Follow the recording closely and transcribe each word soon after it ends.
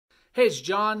Hey, it's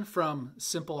John from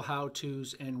Simple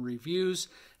How-Tos and Reviews,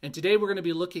 and today we're going to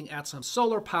be looking at some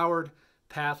solar-powered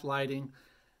path lighting,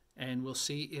 and we'll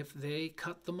see if they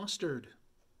cut the mustard.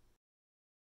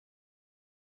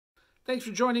 Thanks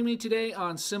for joining me today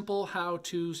on Simple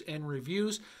How-Tos and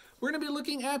Reviews. We're going to be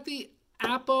looking at the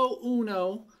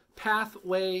Aponuo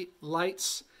pathway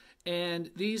lights,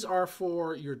 and these are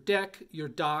for your deck, your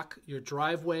dock, your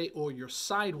driveway, or your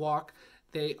sidewalk.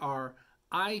 They are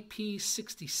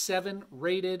IP67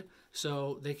 rated,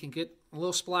 so they can get a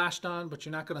little splashed on, but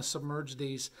you're not going to submerge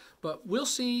these. But we'll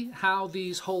see how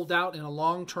these hold out in a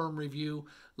long-term review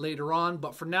later on.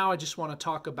 But for now, I just want to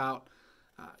talk about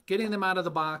getting them out of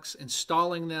the box,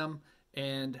 installing them,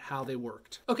 and how they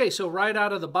worked. Okay, so right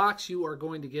out of the box, you are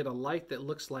going to get a light that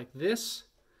looks like this,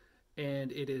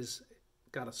 and it is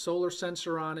got a solar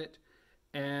sensor on it,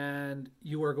 and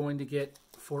you are going to get,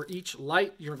 for each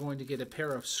light, you're going to get a pair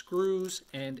of screws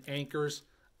and anchors.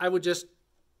 I would just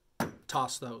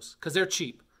toss those because they're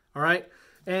cheap, all right?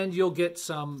 And you'll get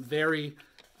a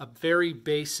very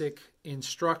basic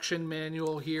instruction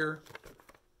manual here,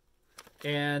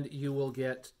 and you will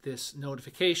get this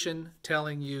notification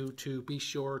telling you to be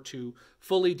sure to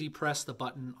fully depress the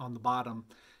button on the bottom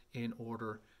in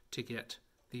order to get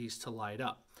these to light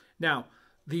up. Now,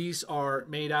 these are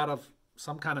made out of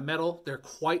some kind of metal. They're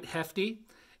quite hefty.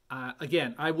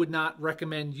 Again, I would not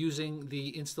recommend using the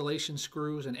installation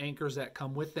screws and anchors that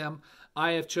come with them.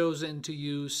 I have chosen to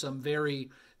use some very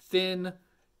thin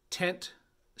tent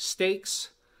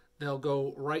stakes. They'll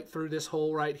go right through this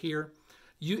hole right here.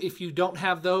 If you don't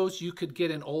have those, you could get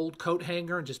an old coat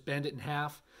hanger and just bend it in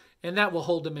half, and that will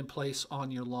hold them in place on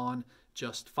your lawn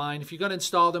just fine. If you're going to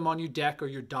install them on your deck or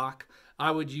your dock,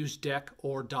 I would use deck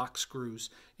or dock screws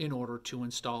in order to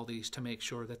install these to make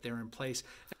sure that they're in place.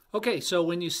 Okay, so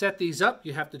when you set these up,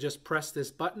 you have to just press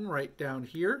this button right down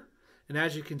here. And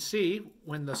as you can see,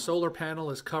 when the solar panel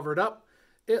is covered up,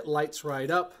 it lights right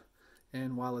up.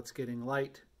 And while it's getting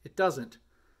light, it doesn't.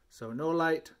 So no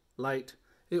light, light.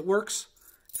 It works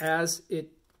as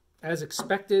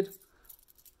expected.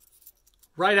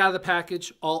 Right out of the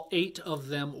package, all 8 of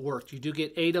them worked. You do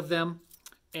get 8 of them,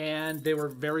 and they were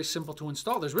very simple to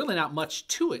install. There's really not much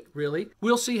to it, really.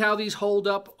 We'll see how these hold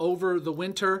up over the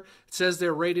winter. It says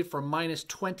they're rated from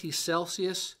 -20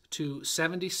 Celsius to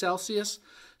 70 Celsius,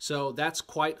 so that's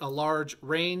quite a large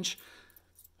range.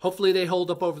 Hopefully they hold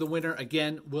up over the winter.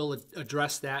 Again, we'll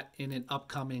address that in an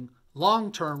upcoming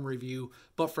long-term review,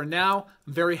 but for now,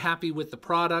 I'm very happy with the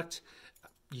product.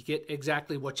 You get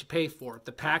exactly what you pay for.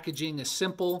 The packaging is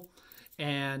simple,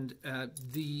 and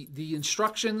the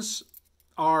instructions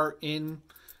are in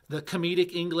the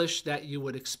comedic English that you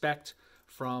would expect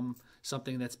from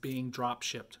something that's being drop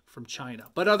shipped from China.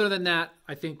 But other than that,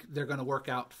 I think they're going to work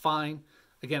out fine.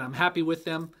 Again, I'm happy with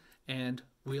them, and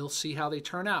we'll see how they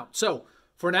turn out. So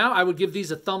for now, I would give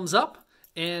these a thumbs up,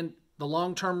 and the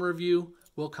long-term review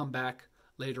will come back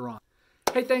later on.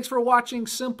 Hey, thanks for watching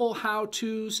Simple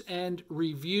How-Tos and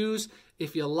Reviews.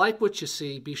 If you like what you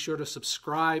see, be sure to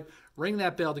subscribe, ring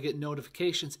that bell to get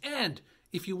notifications, and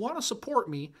if you want to support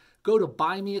me, go to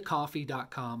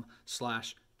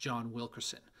buymeacoffee.com/John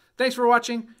Wilkerson. Thanks for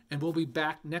watching, and we'll be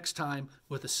back next time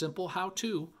with a simple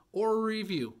how-to or a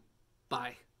review.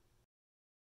 Bye.